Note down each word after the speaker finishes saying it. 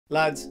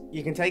Lads,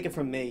 you can take it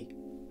from me.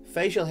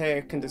 Facial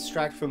hair can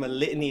distract from a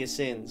litany of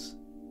sins.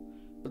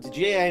 But the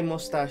GAA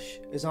moustache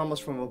is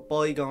almost from a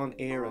bygone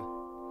era.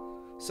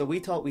 So we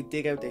thought we'd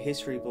dig out the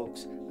history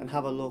books and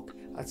have a look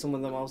at some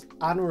of the most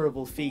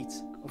admirable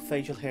feats of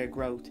facial hair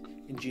growth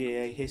in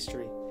GAA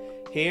history.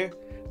 Here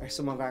are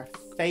some of our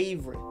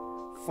favourite,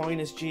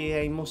 finest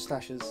GAA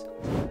moustaches.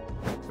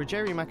 For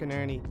Jerry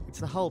McInerney, it's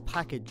the whole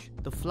package.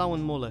 The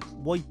flowing mullet,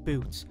 white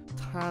boots,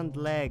 tanned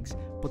legs,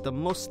 but the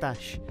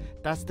moustache,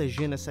 that's the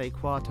je ne sais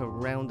quoi to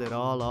round it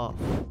all off.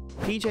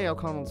 PJ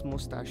O'Connell's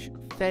moustache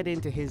fed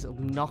into his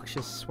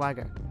obnoxious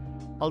swagger.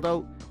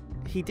 Although,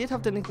 he did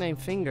have the nickname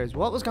Fingers.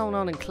 What was going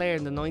on in Clare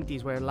in the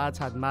 90s where lads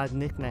had mad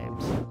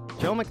nicknames?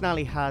 Joe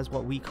McNally has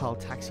what we call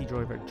taxi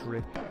driver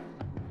drip,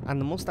 and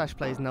the moustache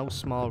plays no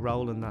small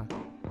role in that.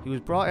 He was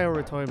brought out of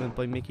retirement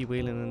by Mickey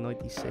Whelan in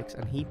 '96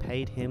 and he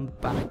paid him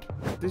back.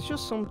 There's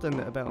just something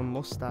about a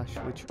moustache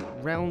which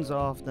rounds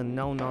off the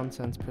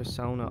no-nonsense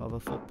persona of a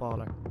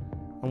footballer.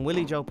 And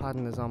Willie Joe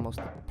Padden is almost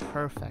the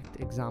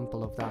perfect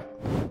example of that.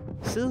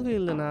 Sylvia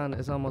Linan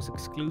is almost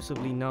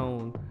exclusively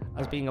known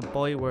as being a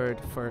byword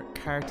for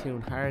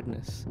cartoon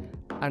hardness,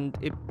 and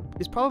it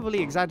is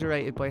probably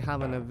exaggerated by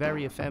having a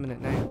very effeminate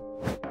name.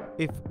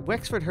 If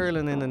Wexford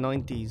hurling in the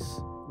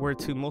 90s were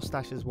to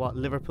moustaches what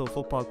Liverpool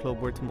Football Club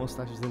were to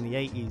moustaches in the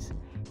 80s,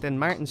 then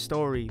Martin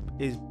Storey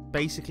is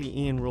basically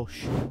Ian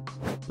Rush.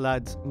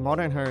 Lads,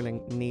 modern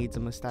hurling needs a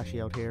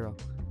mustachioed hero.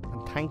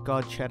 And thank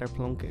God Cheddar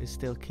Plunkett is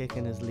still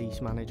kicking as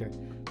leash manager,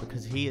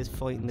 because he is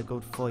fighting the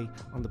good fight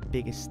on the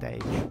biggest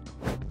stage.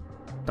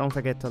 Don't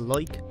forget to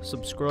like,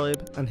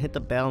 subscribe and hit the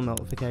bell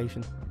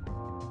notification.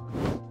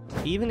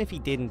 Even if he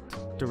didn't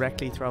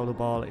directly throw the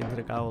ball into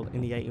the goal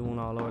in the 81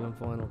 All-Ireland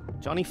final,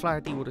 Johnny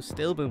Flaherty would have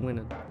still been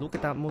winning. Look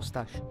at that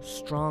moustache,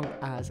 strong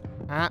as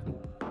atom.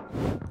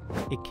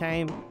 It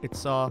came, it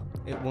saw,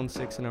 it won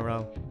 6 in a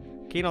row.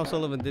 Cian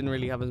O'Sullivan didn't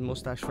really have his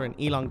moustache for an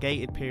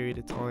elongated period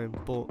of time,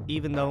 but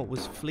even though it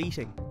was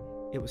fleeting,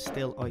 it was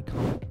still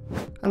iconic.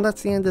 And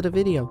that's the end of the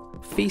video.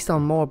 Feast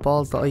on more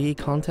Balls.ie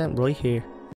content right here.